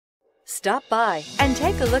Stop by and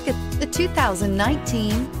take a look at the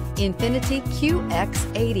 2019 INFINITI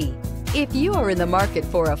QX80. If you are in the market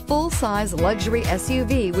for a full-size luxury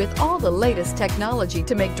SUV with all the latest technology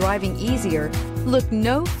to make driving easier, look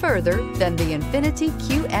no further than the INFINITI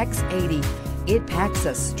QX80. It packs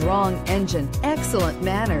a strong engine, excellent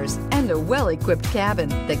manners, and a well-equipped cabin.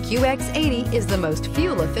 The QX80 is the most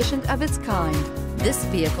fuel-efficient of its kind. This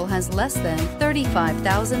vehicle has less than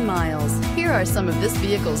 35,000 miles. Here are some of this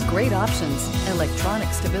vehicle's great options: electronic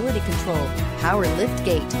stability control, power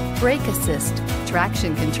liftgate, brake assist,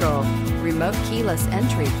 traction control, remote keyless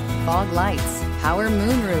entry, fog lights, power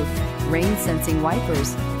moonroof, rain sensing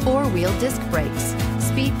wipers, four-wheel disc brakes,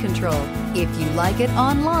 speed control. If you like it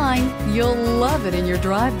online, you'll love it in your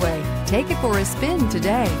driveway. Take it for a spin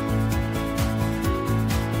today.